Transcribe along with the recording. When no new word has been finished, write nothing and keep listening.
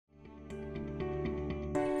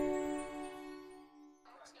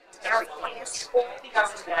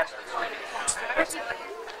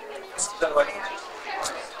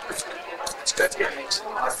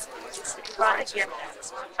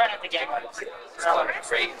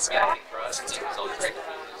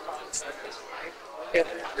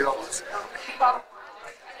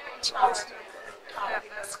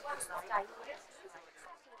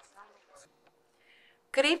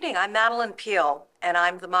Good evening, I'm Madeline Peel, and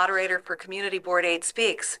I'm the moderator for Community Board 8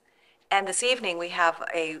 Speaks. And this evening we have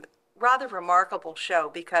a rather remarkable show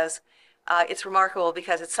because it's remarkable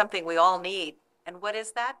because it's something we all need. And what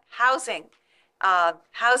is that? Housing.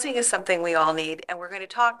 Housing is something we all need, and we're going to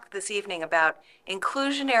talk this evening about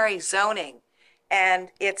inclusionary zoning and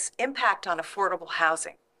its impact on affordable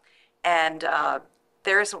housing. And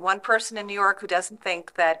there isn't one person in New York who doesn't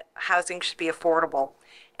think that housing should be affordable.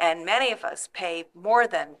 And many of us pay more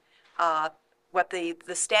than what the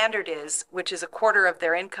standard is, which is a quarter of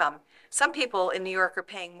their income. Some people in New York are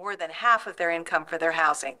paying more than half of their income for their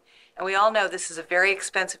housing. And we all know this is a very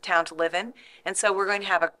expensive town to live in. And so we're going to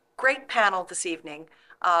have a great panel this evening,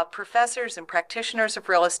 professors and practitioners of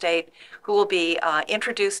real estate who will be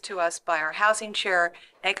introduced to us by our housing chair,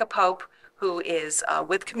 Nneka Pope, who is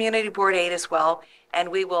with Community Board 8 as well.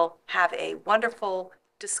 And we will have a wonderful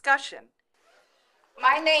discussion.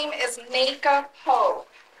 My name is Nneka Pope,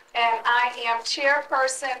 and I am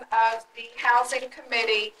chairperson of the Housing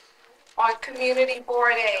Committee on Community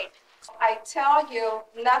Board 8. I tell you,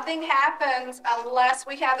 nothing happens unless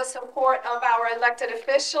we have the support of our elected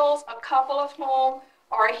officials, a couple of whom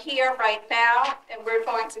are here right now, and we're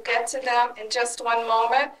going to get to them in just one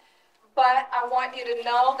moment. But I want you to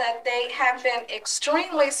know that they have been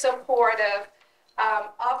extremely supportive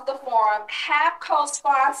of the forum, have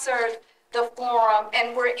co-sponsored the forum,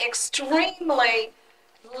 and we're extremely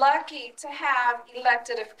lucky to have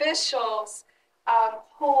elected officials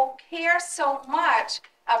who care so much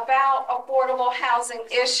about affordable housing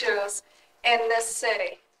issues in this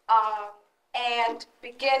city. And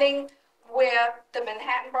beginning with the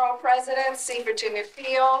Manhattan Borough President, C. Virginia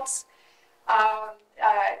Fields,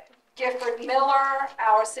 Gifford Miller,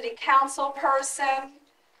 our City Council person,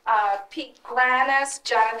 Pete Granis,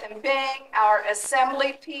 Jonathan Bing, our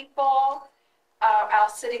Assembly people, our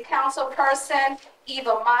City Council person,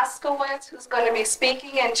 Eva Moskowitz, who's going to be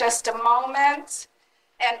speaking in just a moment,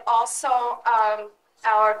 and also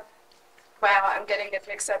our, well, I'm getting it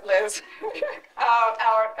mixed up, Liz,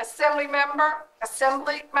 our Assembly member, State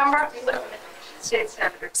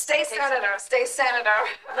Senator,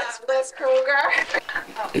 Liz Kruger.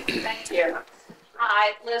 Oh, thank you.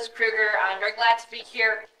 Hi, Liz Kruger. I'm very glad to be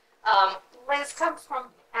here. Liz comes from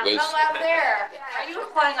out there. Are you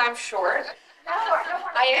implying I'm short? No,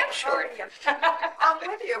 I am short. I'm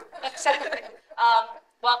with you.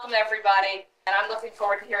 Welcome everybody, and I'm looking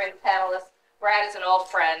forward to hearing the panelists. Brad is an old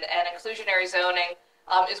friend, and inclusionary zoning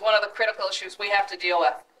is one of the critical issues we have to deal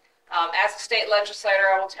with. As a state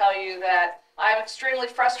legislator, I will tell you that I'm extremely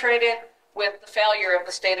frustrated with the failure of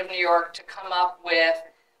the state of New York to come up with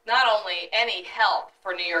not only any help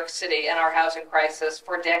for New York City and our housing crisis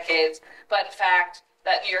for decades, but in fact,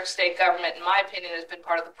 that New York State government, in my opinion, has been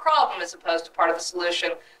part of the problem as opposed to part of the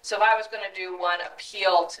solution. So if I was going to do one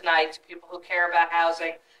appeal tonight to people who care about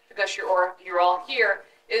housing, because you're all here,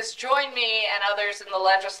 is join me and others in the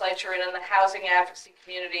legislature and in the housing advocacy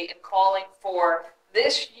community in calling for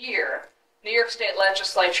this year New York State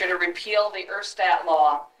legislature to repeal the Erstat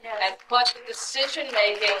law and put the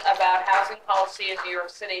decision-making about housing policy in New York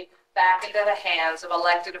City back into the hands of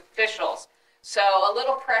elected officials. So a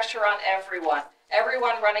little pressure on everyone.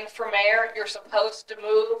 Everyone running for mayor, you're supposed to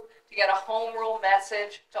move to get a home rule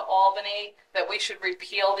message to Albany that we should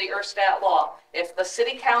repeal the Erstat law. If the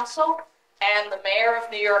city council and the mayor of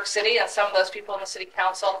New York City, and some of those people in the city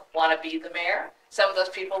council want to be the mayor, some of those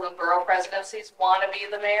people in borough presidencies want to be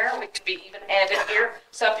the mayor. We could be even-handed here.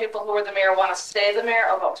 Some people who are the mayor want to stay the mayor.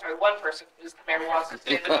 Oh, sorry, one person who's the mayor wants to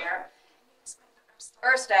stay the mayor.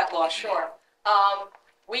 Erstat law, sure.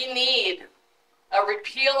 We need a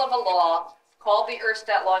repeal of a law called the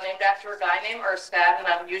Erstat law, named after a guy named Erstat, an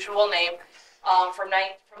unusual name, from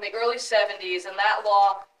the early 70s, and that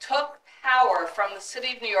law took power from the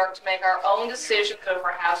city of New York to make our own decisions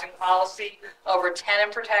over housing policy, over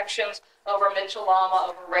tenant protections, over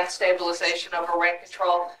Mitchell-Lama, over rent stabilization, over rent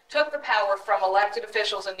control, took the power from elected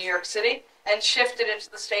officials in New York City and shifted it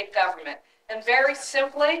to the state government. And very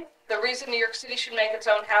simply, the reason New York City should make its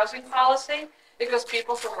own housing policy because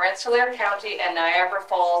people from Rensselaer County and Niagara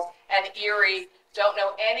Falls and Erie don't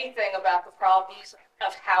know anything about the problems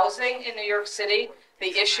of housing in New York City,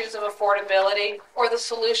 the issues of affordability, or the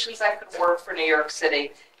solutions that could work for New York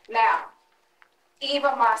City. Now,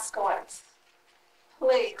 Eva Moskowitz,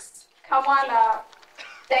 please, come on up.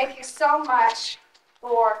 Thank you so much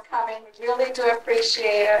for coming. We really do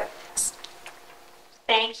appreciate it.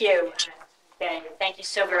 Thank you. Okay, thank you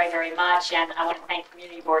so very, very much. And I want to thank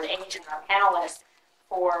Community Board 8 and our panelists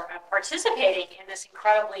for participating in this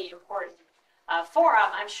incredibly important forum.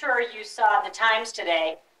 I'm sure you saw in the Times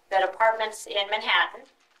today that apartments in Manhattan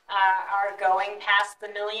are going past the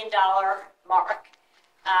 $1 million mark.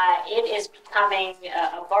 It is becoming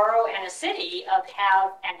a borough and a city of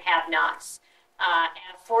have and have-nots.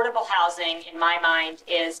 And affordable housing, in my mind,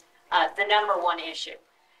 is the #1 issue.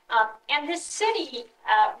 And this city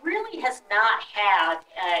really has not had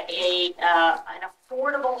an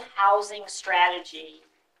affordable housing strategy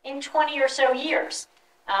in 20 or so years.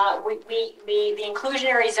 The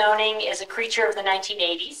inclusionary zoning is a creature of the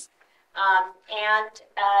 1980s, and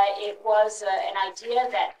it was an idea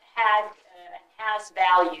that had and has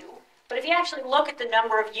value. But if you actually look at the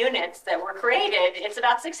number of units that were created, it's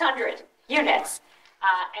about 600 units,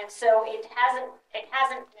 and so it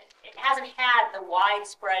hasn't had the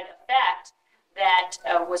widespread effect that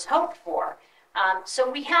was hoped for. So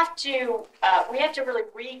we have to really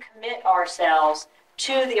recommit ourselves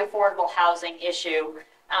to the affordable housing issue,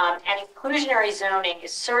 and inclusionary zoning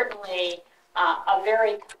is certainly a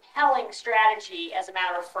very compelling strategy as a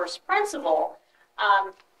matter of first principle.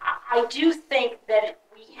 I do think that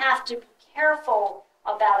we have to be careful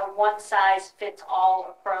about a one-size-fits-all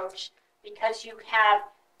approach, because you have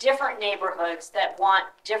different neighborhoods that want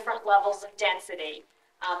different levels of density.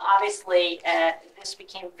 Obviously, this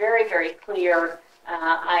became very, very clear.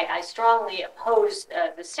 I strongly opposed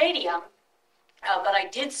the stadium, but I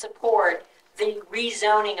did support the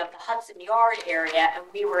rezoning of the Hudson Yard area, and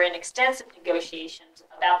we were in extensive negotiations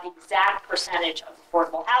about the exact percentage of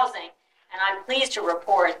affordable housing. And I'm pleased to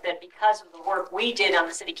report that because of the work we did on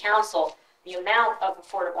the City Council, the amount of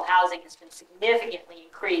affordable housing has been significantly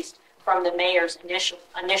increased from the mayor's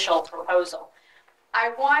initial proposal.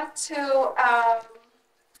 I want to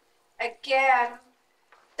again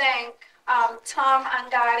thank Tom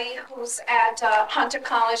Angadi, who's at Hunter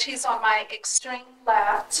College. He's on my extreme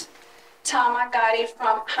left. Tom Angadi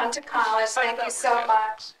from Hunter College, thank you so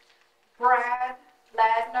much. Brad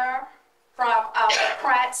Ladner from the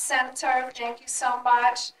Pratt Center, thank you so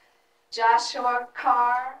much. Joshua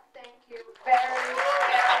Carr, thank you very, very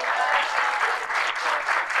much.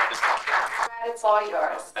 Brad, it's all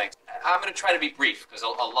yours. Thanks. I'm going to try to be brief, because a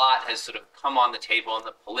lot has sort of come on the table, and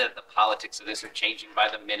the politics of this are changing by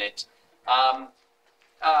the minute.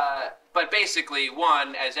 But basically,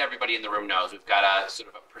 one, as everybody in the room knows, we've got a sort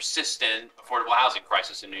of a persistent affordable housing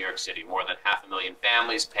crisis in New York City. More than 500,000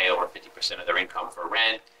 families pay over 50% of their income for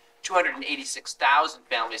rent. 286,000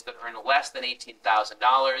 families that earn less than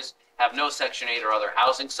 $18,000 have no Section 8 or other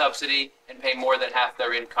housing subsidy and pay more than half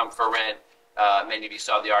their income for rent. Many of you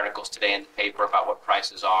saw the articles today in the paper about what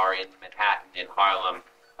prices are in Manhattan, in Harlem.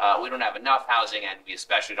 We don't have enough housing, and we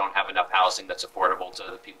especially don't have enough housing that's affordable to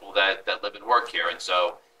the people that live and work here. And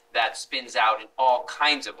so that spins out in all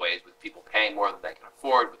kinds of ways, with people paying more than they can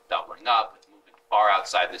afford, with doubling up, with moving far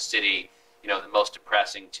outside the city. You know, the most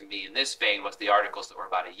depressing to me in this vein was the articles that were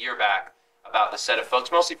about a year back about the set of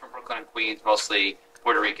folks, mostly from Brooklyn and Queens, mostly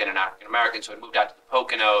Puerto Rican and African Americans, who had moved out to the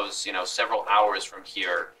Poconos, you know, several hours from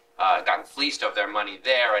here, gotten fleeced of their money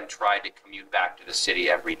there, and tried to commute back to the city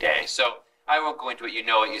every day. So I won't go into it. You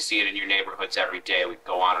know it. You see it in your neighborhoods every day. We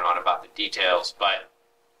go on and on about the details, but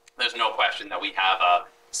there's no question that we have a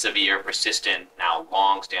severe, persistent, now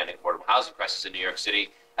long-standing affordable housing crisis in New York City,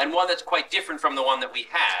 and one that's quite different from the one that we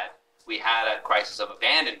had. We had a crisis of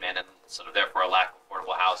abandonment and sort of therefore a lack of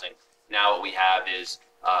affordable housing. Now what we have is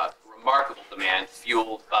remarkable demand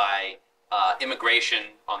fueled by immigration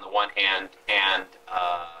on the one hand and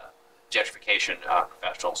gentrification,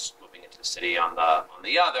 professionals moving into the city on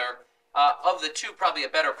the other. Of the two, probably a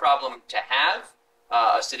better problem to have,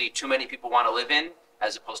 a city too many people want to live in,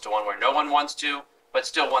 as opposed to one where no one wants to, but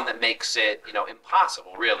still one that makes it, you know,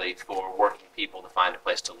 impossible really for working people to find a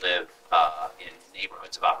place to live in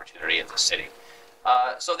neighborhoods of opportunity in the city.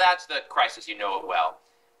 So that's the crisis. You know it well.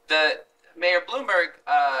 The Mayor Bloomberg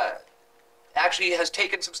actually has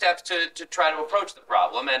taken some steps to try to approach the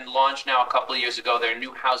problem, and launched now a couple of years ago their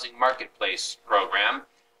new housing marketplace program,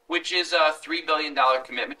 which is a $3 billion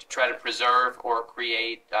commitment to try to preserve or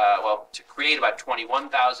create, to create about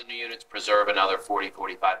 21,000 new units, preserve another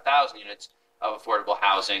 45,000 units of affordable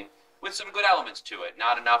housing, with some good elements to it.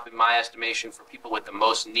 Not enough, in my estimation, for people with the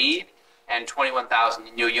most need, and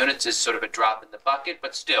 21,000 new units is sort of a drop in the bucket,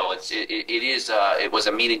 but still, it was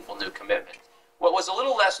a meaningful new commitment. What was a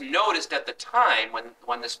little less noticed at the time,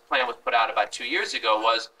 when this plan was put out about 2 years ago,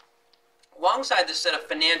 was Alongside this set of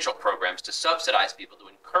financial programs to subsidize people, to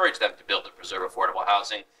encourage them to build and preserve affordable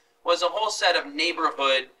housing, was a whole set of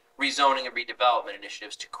neighborhood rezoning and redevelopment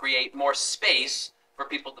initiatives to create more space for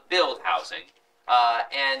people to build housing.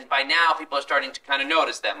 And by now, people are starting to kind of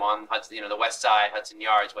notice them on Hudson, the West Side, Hudson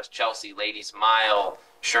Yards, West Chelsea, Ladies Mile,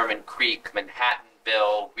 Sherman Creek,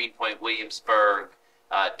 Manhattanville, Greenpoint, Williamsburg,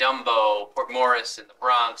 Dumbo, Port Morris in the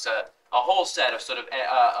Bronx, a whole set of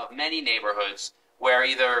of many neighborhoods where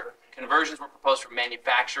either conversions were proposed from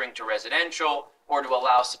manufacturing to residential or to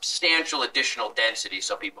allow substantial additional density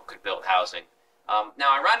so people could build housing.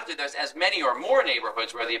 Now, ironically, there's as many or more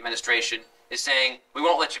neighborhoods where the administration is saying, we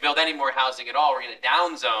won't let you build any more housing at all. We're going to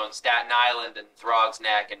downzone Staten Island and Throgs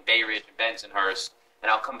Neck and Bay Ridge and Bensonhurst,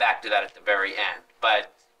 and I'll come back to that at the very end.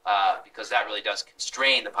 But because that really does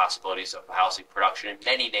constrain the possibilities of housing production in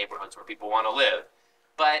many neighborhoods where people want to live.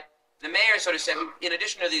 But the mayor sort of said, in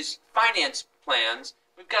addition to these finance plans,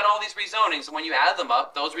 we've got all these rezonings, and when you add them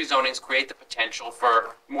up, those rezonings create the potential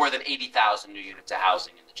for more than 80,000 new units of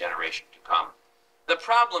housing in the generation to come. The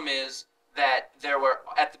problem is that there were,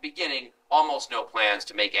 at the beginning, almost no plans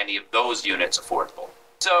to make any of those units affordable.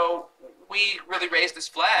 So we really raised this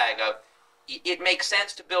flag of, it makes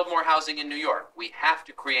sense to build more housing in New York. We have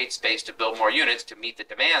to create space to build more units to meet the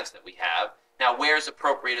demands that we have. Now, where's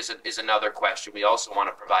appropriate is another question. We also want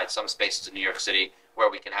to provide some spaces in New York City where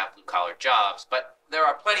we can have blue-collar jobs, but there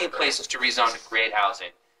are plenty of places to rezone to create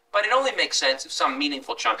housing. But it only makes sense if some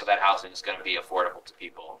meaningful chunk of that housing is going to be affordable to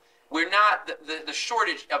people. We're not, the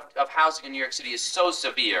shortage of housing in New York City is so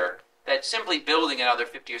severe that simply building another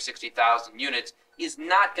 50 or 60,000 units is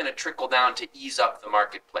not going to trickle down to ease up the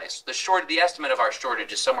marketplace. The estimate of our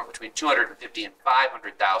shortage is somewhere between 250 and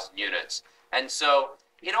 500,000 units. And so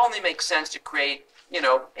it only makes sense to create,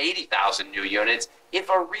 80,000 new units if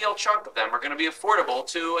a real chunk of them are going to be affordable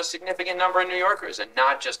to a significant number of New Yorkers, and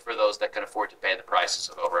not just for those that can afford to pay the prices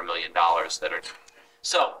of over $1 million that are.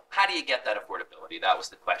 So how do you get that affordability? That was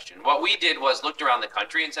the question. What we did was looked around the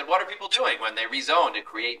country and said, what are people doing when they rezone to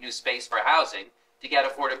create new space for housing to get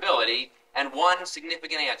affordability? And one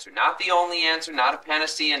significant answer, not the only answer, not a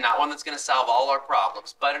panacea, not one that's going to solve all our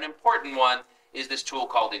problems, but an important one, is this tool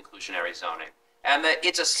called inclusionary zoning. And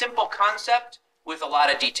it's a simple concept with a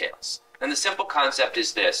lot of details. And the simple concept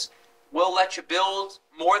is this: we'll let you build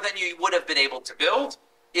more than you would have been able to build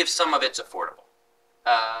if some of it's affordable.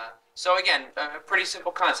 So again, a pretty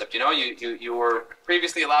simple concept. You were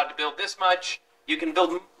previously allowed to build this much. You can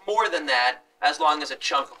build more than that as long as a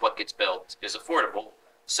chunk of what gets built is affordable.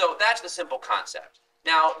 So that's the simple concept.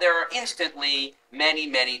 Now, there are instantly many,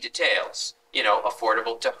 many details.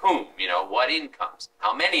 Affordable to whom? What incomes?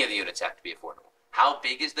 How many of the units have to be affordable? How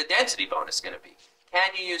big is the density bonus going to be?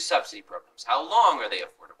 Can you use subsidy programs? How long are they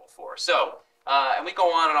affordable for? So, and we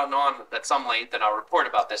go on and on at some length, and I'll report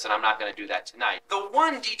about this, and I'm not going to do that tonight. The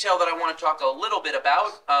one detail that I want to talk a little bit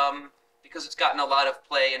about, because it's gotten a lot of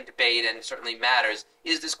play and debate and certainly matters,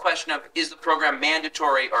 is this question of, is the program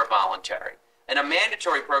mandatory or voluntary? In a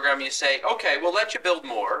mandatory program, you say, okay, we'll let you build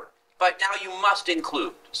more, but now you must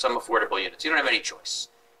include some affordable units. You don't have any choice.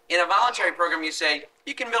 In a voluntary program, you say,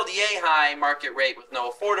 you can build yay high market rate with no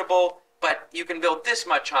affordable, but you can build this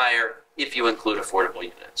much higher if you include affordable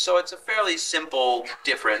units. So it's a fairly simple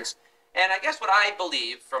difference. And I guess what I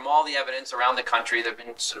believe from all the evidence around the country, there have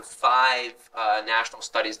been sort of 5 national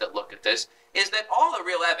studies that look at this, is that all the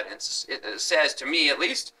real evidence says, to me at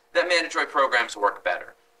least, that mandatory programs work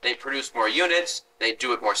better. They produce more units, they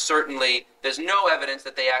do it more certainly. There's no evidence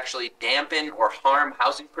that they actually dampen or harm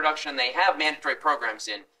housing production. They have mandatory programs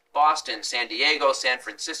in Boston, San Diego, San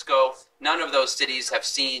Francisco. None of those cities have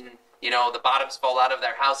seen the bottoms fall out of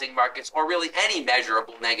their housing markets, or really any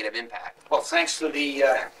measurable negative impact. Well, thanks for the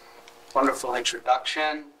wonderful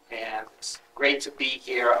introduction, and it's great to be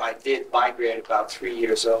here. I did migrate about 3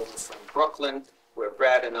 years over from Brooklyn, where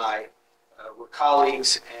Brad and I were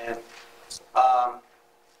colleagues, and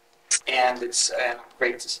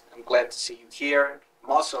I'm glad to see you here.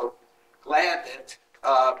 I'm also glad that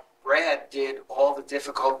Brad did all the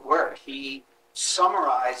difficult work. He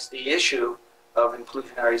summarized the issue of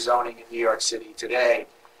inclusionary zoning in New York City today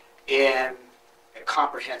in a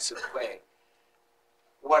comprehensive way.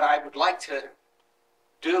 What I would like to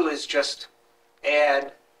do is just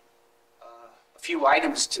add a few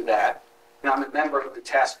items to that. And I'm a member of the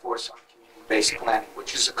Task Force on Community-Based Planning,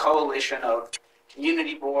 which is a coalition of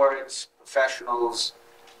community boards, professionals,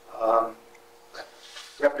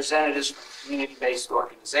 representatives from community-based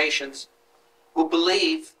organizations, who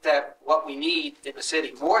believe that what we need in the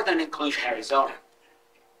city, more than inclusionary zoning,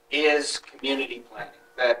 is community planning.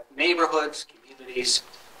 That neighborhoods, communities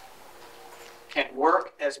can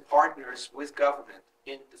work as partners with government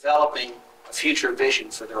in developing a future vision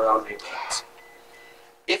for their own neighborhoods.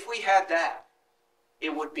 If we had that,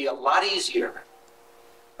 it would be a lot easier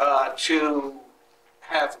to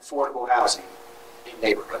have affordable housing in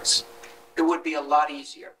neighborhoods. It would be a lot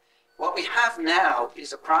easier. What we have now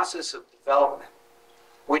is a process of development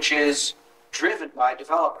which is driven by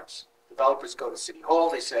developers. Developers go to City Hall,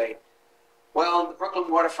 they say, well, the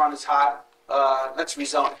Brooklyn waterfront is hot, let's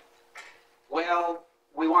rezone it. Well,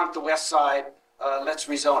 we want the west side, let's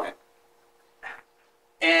rezone it.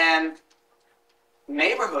 And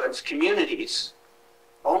neighborhoods, communities,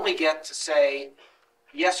 only get to say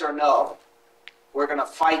yes or no. We're going to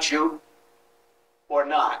fight you or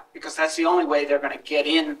not, because that's the only way they're going to get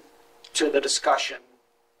into the discussion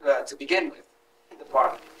to begin with. The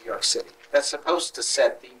Department of New York City, that's supposed to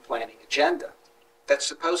set the planning agenda, that's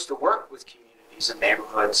supposed to work with communities and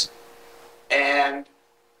neighborhoods and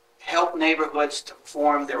help neighborhoods to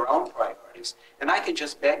form their own priorities. And I can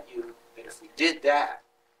just bet you that if we did that,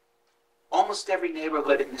 almost every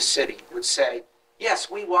neighborhood in this city would say, yes,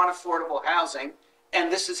 we want affordable housing,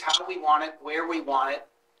 and this is how we want it, where we want it.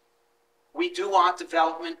 We do want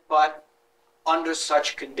development, but under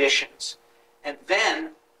such conditions. And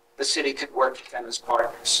then the city could work with them as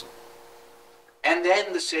partners. And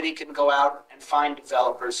then the city can go out and find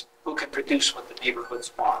developers who can produce what the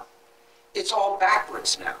neighborhoods want. It's all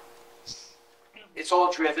backwards now. It's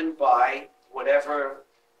all driven by whatever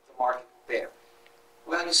the market will bear.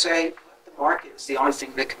 Well, you say, the market is the only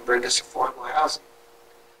thing that can bring us affordable housing.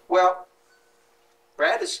 Well,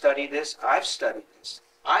 Brad has studied this, I've studied this.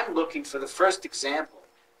 I'm looking for the first example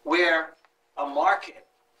where a market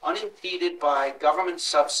unimpeded by government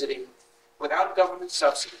subsidy, without government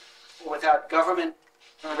subsidy, or without government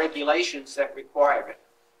regulations that require it,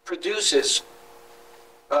 produces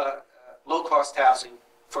low-cost housing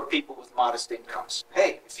for people with modest incomes.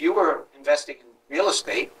 Hey, if you were investing in real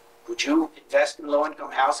estate, would you invest in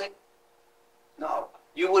low-income housing? No.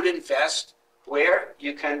 You would invest where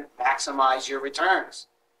you can maximize your returns.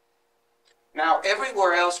 Now,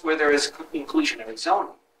 everywhere else where there is inclusionary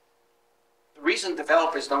zoning, the reason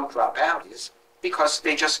developers don't drop out is because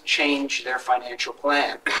they just change their financial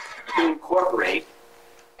plan to incorporate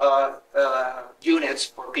units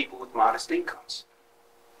for people with modest incomes.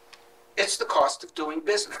 It's the cost of doing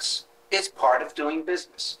business. It's part of doing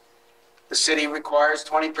business. The city requires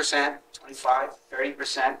 20%, 25,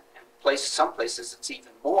 30%, and some places it's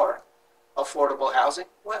even more affordable housing.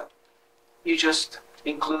 Well, you just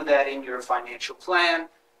include that in your financial plan,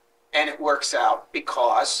 and it works out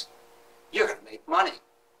because you're going to make money,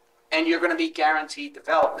 and you're going to be guaranteed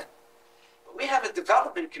development. But we have a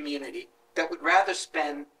development community that would rather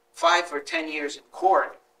spend 5 or 10 years in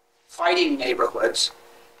court fighting neighborhoods,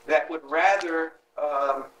 that would rather,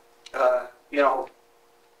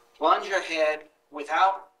 plunge ahead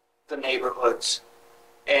without the neighborhoods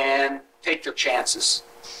and take their chances.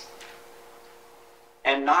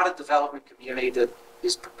 And not a development community that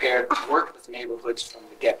is prepared to work with neighborhoods from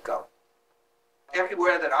the get-go.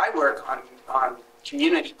 Everywhere that I work on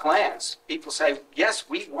community plans, people say, yes,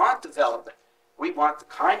 we want development. We want the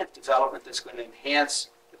kind of development that's going to enhance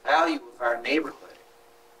the value of our neighborhood.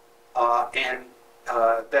 And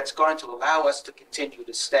that's going to allow us to continue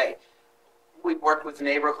to stay. We work with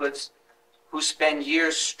neighborhoods who spend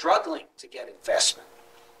years struggling to get investment.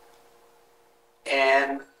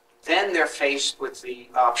 And then they're faced with the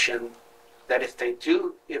option that if they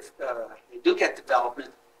do get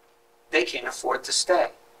development, they can't afford to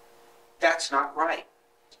stay. That's not right.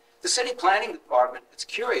 The city planning department, it's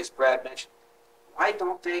curious, Brad mentioned, why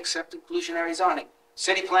don't they accept inclusionary zoning?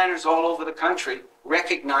 City planners all over the country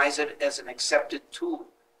recognize it as an accepted tool.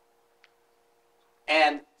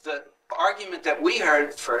 And the argument that we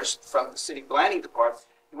heard first from the city planning department,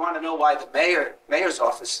 you want to know why the mayor's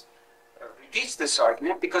office repeats this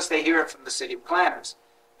argument, because they hear it from the city planners.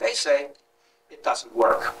 They say, it doesn't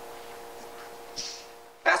work.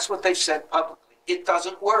 That's what they've said publicly. It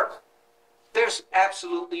doesn't work. There's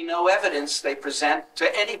absolutely no evidence they present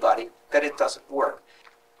to anybody that it doesn't work.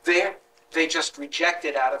 They just reject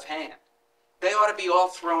it out of hand. They ought to be all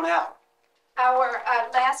thrown out. Our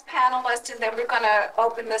last panelist, and then we're going to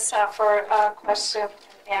open this up for question and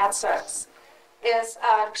answers, is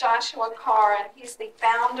Joshua Carr, and he's the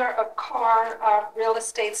founder of Carr Real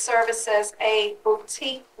Estate Services, a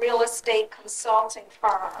boutique real estate consulting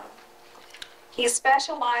firm. He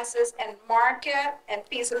specializes in market and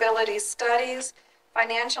feasibility studies,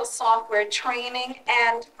 financial software training,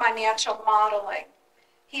 and financial modeling.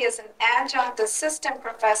 He is an adjunct assistant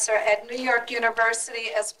professor at New York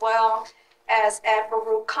University as well as at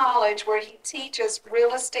Baruch College, where he teaches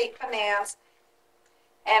real estate finance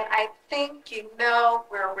And I think you know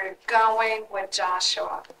where we're going with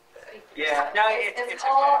Joshua. Yeah, no, it's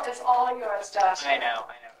It's all yours, Joshua. I know.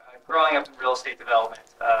 Growing up in real estate development,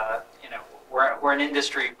 you know, we're an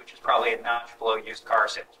industry which is probably a notch below used car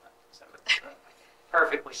salesmen. So it's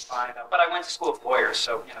perfectly fine. But I went to school of lawyers,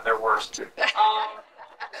 so you know they're worse.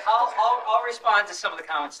 I'll respond to some of the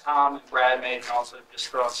comments Tom and Brad made, and also just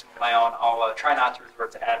throw out some of my own. I'll try not to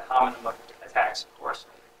resort to ad hominem attacks, of course.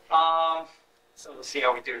 So we'll see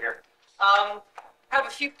how we do here. Have a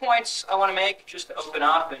few points I want to make just to open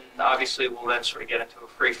up, and obviously we'll then sort of get into a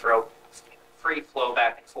free flow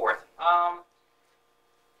back and forth.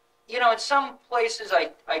 You know, in some places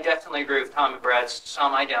I definitely agree with Tom and Brad,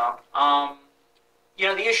 some I don't. You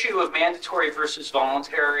know, the issue of mandatory versus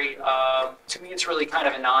voluntary, to me it's really kind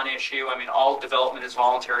of a non-issue. I mean, all development is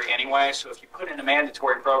voluntary anyway, so if you put in a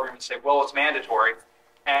mandatory program and say, well, it's mandatory,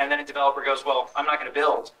 and then a developer goes, well, I'm not going to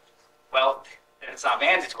build, well, then it's not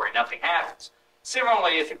mandatory, nothing happens.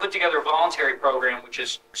 Similarly, if you put together a voluntary program, which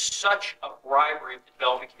is such a bribery of the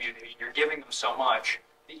development community, and you're giving them so much,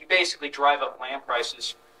 that you basically drive up land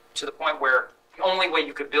prices to the point where the only way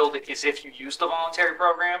you could build it is if you use the voluntary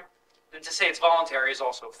program, then to say it's voluntary is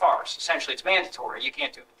also a farce. Essentially, it's mandatory. You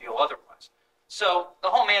can't do the deal otherwise. So the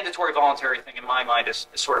whole mandatory voluntary thing, in my mind, is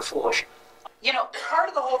sort of foolish. You know, part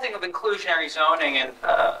of the whole thing of inclusionary zoning and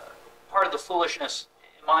part of the foolishness,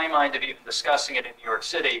 in my mind, of even discussing it in New York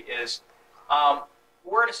City is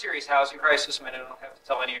we're in a serious housing crisis. I mean, I don't have to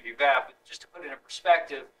tell any of you that, but just to put it in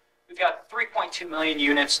perspective, we've got 3.2 million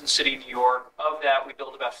units in the city of New York. Of that, we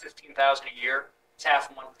build about 15,000 a year. It's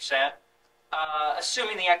half of 1%.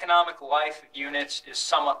 Assuming the economic life of units is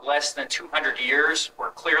somewhat less than 200 years,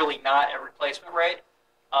 we're clearly not at replacement rate.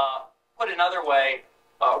 Put another way,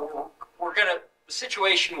 the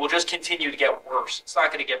situation will just continue to get worse. It's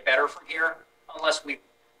not going to get better from here unless we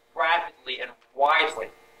rapidly and widely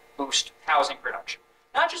boost housing production.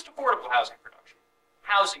 Not just affordable housing production,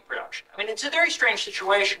 housing production. I mean, it's a very strange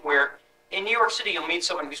situation where in New York City you'll meet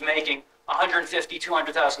someone who's making $150,000,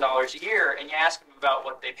 $200,000 a year, and you ask them about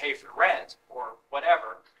what they pay for rent or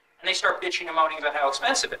whatever, and they start bitching and moaning about how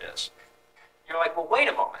expensive it is. You're like, well, wait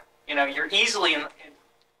a moment. You know, you're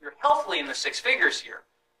you're healthily in the six figures here,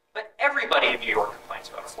 but everybody in New York complains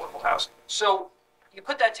about affordable housing. So you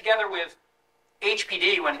put that together with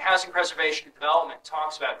HPD, when Housing Preservation and Development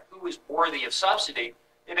talks about who is worthy of subsidy,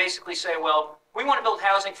 they basically say, well, we want to build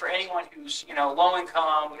housing for anyone who's, you know, low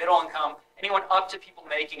income, middle income, anyone up to people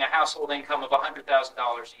making a household income of $100,000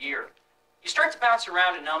 a year. You start to bounce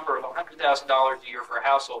around a number of $100,000 a year for a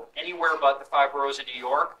household anywhere but the 5 boroughs in New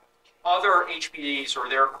York. Other HPDs or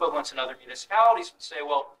their equivalents in other municipalities would say,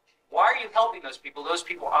 well, why are you helping those people? Those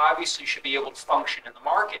people obviously should be able to function in the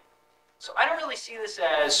market. So I don't really see this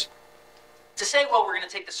as to say, well, we're going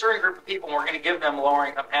to take the certain group of people and we're going to give them lower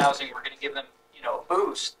income housing, we're going to give them, you know, a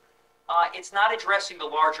boost. It's not addressing the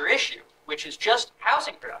larger issue, which is just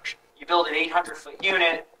housing production. You build an 800-foot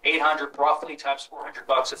unit, 800 roughly times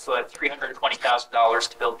 $400 a foot, $320,000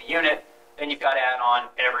 to build the unit. Then you've got to add on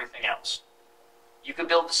everything else. You could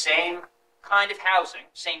build the same kind of housing,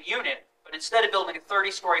 same unit, but instead of building a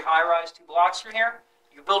 30-story high-rise 2 blocks from here,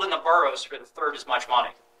 you could build in the boroughs for the third as much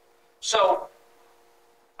money. So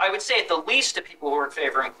I would say at the least to people who are in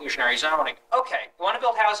favor of inclusionary zoning, okay, you want to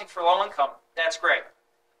build housing for low income, that's great.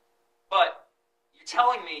 But you're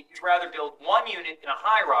telling me you'd rather build 1 unit in a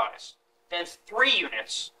high-rise than 3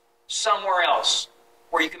 units somewhere else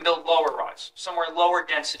where you can build lower rise, somewhere lower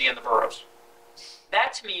density in the boroughs.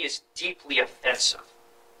 That to me is deeply offensive.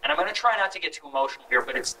 And I'm going to try not to get too emotional here,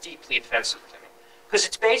 but it's deeply offensive to me. Because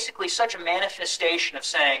it's basically such a manifestation of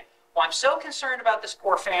saying, well, I'm so concerned about this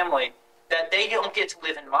poor family that they don't get to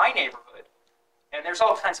live in my neighborhood. And there's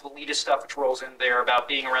all kinds of elitist stuff which rolls in there about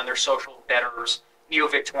being around their social betters,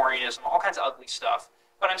 neo-Victorianism, all kinds of ugly stuff.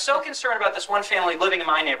 But I'm so concerned about this one family living in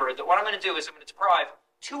my neighborhood that what I'm going to do is I'm going to deprive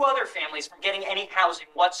 2 other families from getting any housing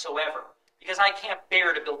whatsoever because I can't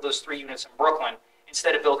bear to build those 3 units in Brooklyn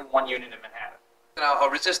instead of building 1 unit in Manhattan. And I'll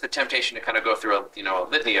resist the temptation to kind of go through a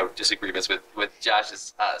litany of disagreements with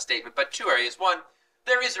Josh's statement. But 2 areas. One,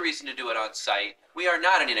 there is a reason to do it on site. We are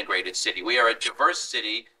not an integrated city. We are a diverse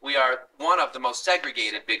city. We are one of the most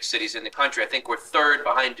segregated big cities in the country. I think we're 3rd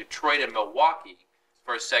behind Detroit and Milwaukee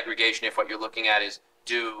for segregation if what you're looking at is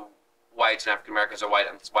do whites and African Americans or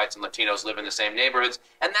whites and Latinos live in the same neighborhoods.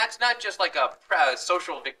 And that's not just like a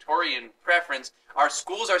social Victorian preference. Our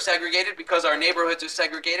schools are segregated because our neighborhoods are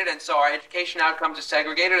segregated, and so our education outcomes are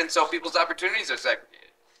segregated, and so people's opportunities are segregated.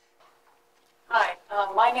 Hi,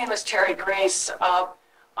 my name is Terry Grace.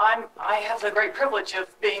 I have the great privilege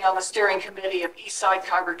of being on the steering committee of East Side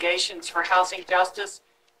Congregations for Housing Justice.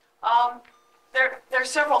 there are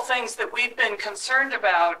several things that we've been concerned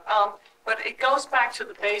about, but it goes back to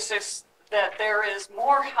the basics that there is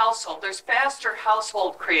there's faster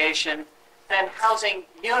household creation than housing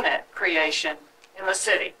unit creation in the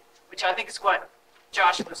city, which I think is what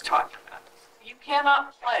Josh was talking about. You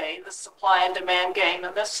cannot play the supply and demand game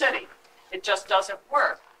in this city. It just doesn't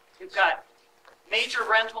work. You've got major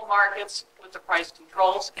rental markets with the price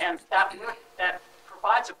controls, and that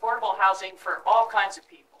provides affordable housing for all kinds of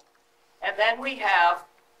people. And then we have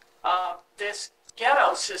this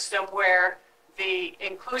ghetto system where the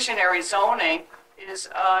inclusionary zoning is,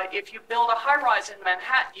 if you build a high-rise in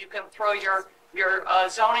Manhattan, you can throw your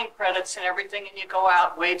zoning credits and everything, and you go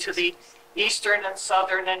out way to the eastern and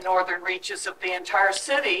southern and northern reaches of the entire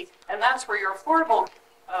city, and that's where your affordable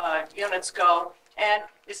units go. And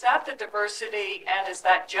is that the diversity, and is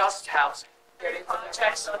that just housing?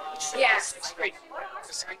 Yes.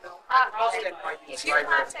 If you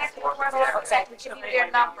contact the board, I'll give you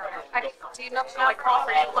their number. Do you know?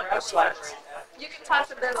 You can talk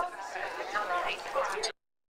to them.